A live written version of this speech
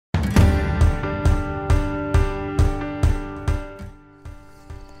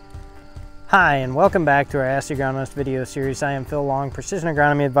Hi, and welcome back to our Ask the Agronomist video series. I am Phil Long, Precision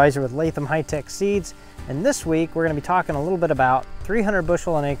Agronomy Advisor with Latham High-Tech Seeds, and this week we're going to be talking a little bit about 300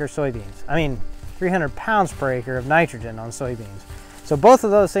 bushel an acre soybeans. 300 pounds per acre of nitrogen on soybeans. So both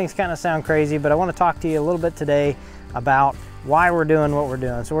of those things kind of sound crazy, but I want to talk to you a little bit today about why we're doing what we're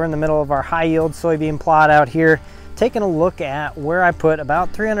doing. So we're in the middle of our high-yield soybean plot out here, taking a look at where I put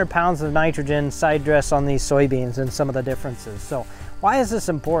about 300 pounds of nitrogen side dress on these soybeans and some of the differences. So why is this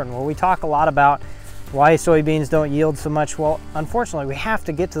important? Well, we talk a lot about why soybeans don't yield so much. Well, unfortunately, we have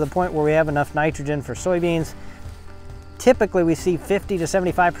to get to the point where we have enough nitrogen for soybeans. Typically, we see 50 to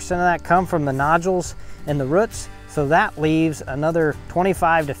 75% of that come from the nodules and the roots. So that leaves another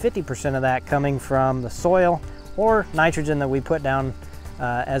 25 to 50% of that coming from the soil or nitrogen that we put down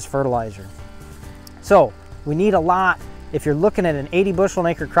as fertilizer. So we need a lot. If you're looking at an 80 bushel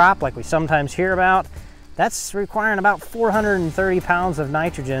an acre crop like we sometimes hear about, that's requiring about 430 pounds of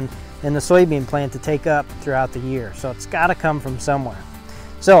nitrogen in the soybean plant to take up throughout the year. So it's got to come from somewhere.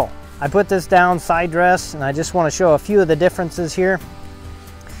 So I put this down side dress, and I just want to show a few of the differences here.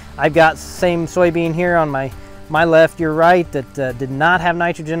 I've got the same soybean here on my left, your right, that did not have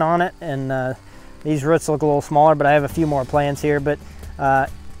nitrogen on it, and these roots look a little smaller, but I have a few more plants here. But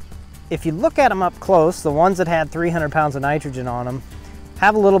if you look at them up close, the ones that had 300 pounds of nitrogen on them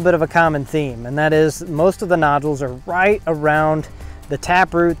have a little bit of a common theme, and that is most of the nodules are right around the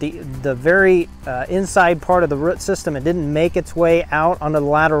taproot, the very inside part of the root system. It didn't make its way out onto the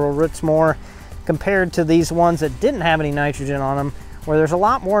lateral roots more, compared to these ones that didn't have any nitrogen on them, where there's a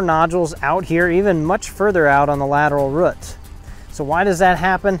lot more nodules out here, even much further out on the lateral roots. So why does that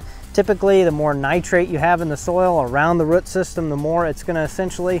happen? Typically, the more nitrate you have in the soil around the root system, the more it's going to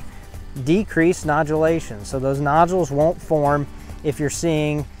essentially decrease nodulation. So those nodules won't form if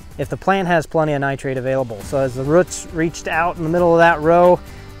the plant has plenty of nitrate available. So as the roots reached out in the middle of that row,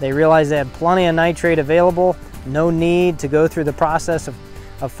 they realized they had plenty of nitrate available, no need to go through the process of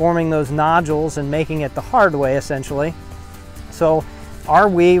forming those nodules and making it the hard way, essentially. So are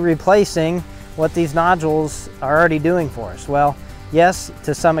we replacing what these nodules are already doing for us? Well, yes,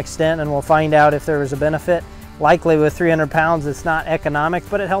 to some extent, and we'll find out if there was a benefit. Likely with 300 pounds, it's not economic,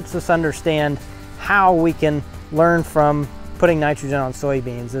 but it helps us understand how we can learn from putting nitrogen on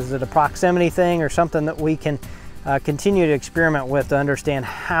soybeans. Is it a proximity thing or something that we can continue to experiment with to understand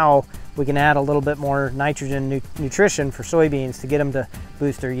how we can add a little bit more nitrogen nutrition for soybeans to get them to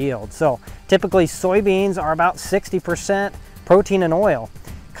boost their yield? So typically soybeans are about 60% protein and oil.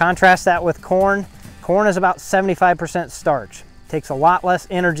 Contrast that with corn. Corn is about 75% starch. Takes a lot less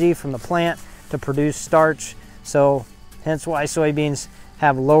energy from the plant to produce starch, so hence why soybeans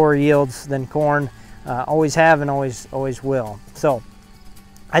have lower yields than corn. Always have and always will. So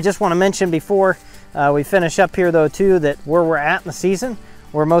I just want to mention before we finish up here though too, that where we're at in the season,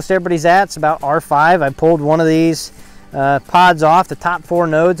 where most everybody's at, it's about R5. I pulled one of these pods off the top 4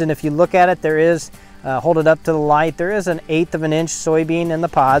 nodes, and if you look at it, there is, hold it up to the light, there is 1/8 of an inch soybean in the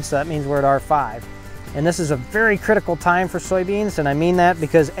pod, so that means we're at R5. And this is a very critical time for soybeans, and I mean that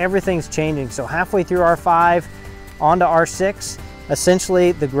because everything's changing. So halfway through R5 onto R6,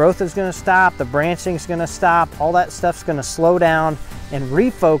 essentially the growth is going to stop, the branching is going to stop, all that stuff's going to slow down and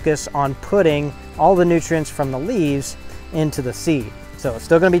refocus on putting all the nutrients from the leaves into the seed. So it's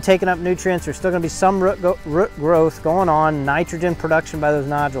still going to be taking up nutrients, there's still going to be some root growth going on, nitrogen production by those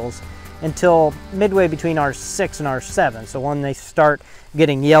nodules, until midway between R6 and R7. So when they start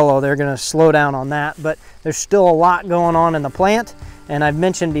getting yellow, they're going to slow down on that, but there's still a lot going on in the plant. And I've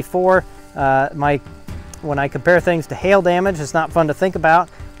mentioned before, when I compare things to hail damage, it's not fun to think about,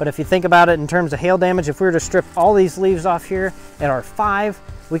 but if you think about it in terms of hail damage, if we were to strip all these leaves off here at R5,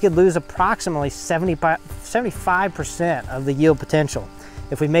 we could lose approximately 75% of the yield potential.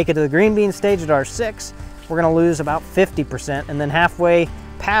 If we make it to the green bean stage at R6, we're going to lose about 50%, and then halfway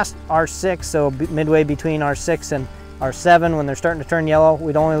past R6, so midway between R6 and R7, when they're starting to turn yellow,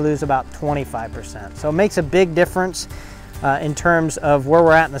 we'd only lose about 25%. So it makes a big difference in terms of where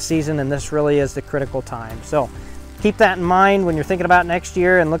we're at in the season, and this really is the critical time. So keep that in mind when you're thinking about next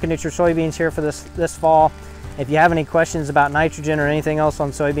year and looking at your soybeans here for this fall. If you have any questions about nitrogen or anything else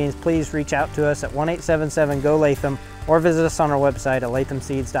on soybeans, please reach out to us at 1-877-GO-LATHAM or visit us on our website at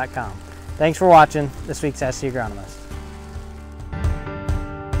lathamseeds.com. Thanks for watching this week's Ask the Agronomist.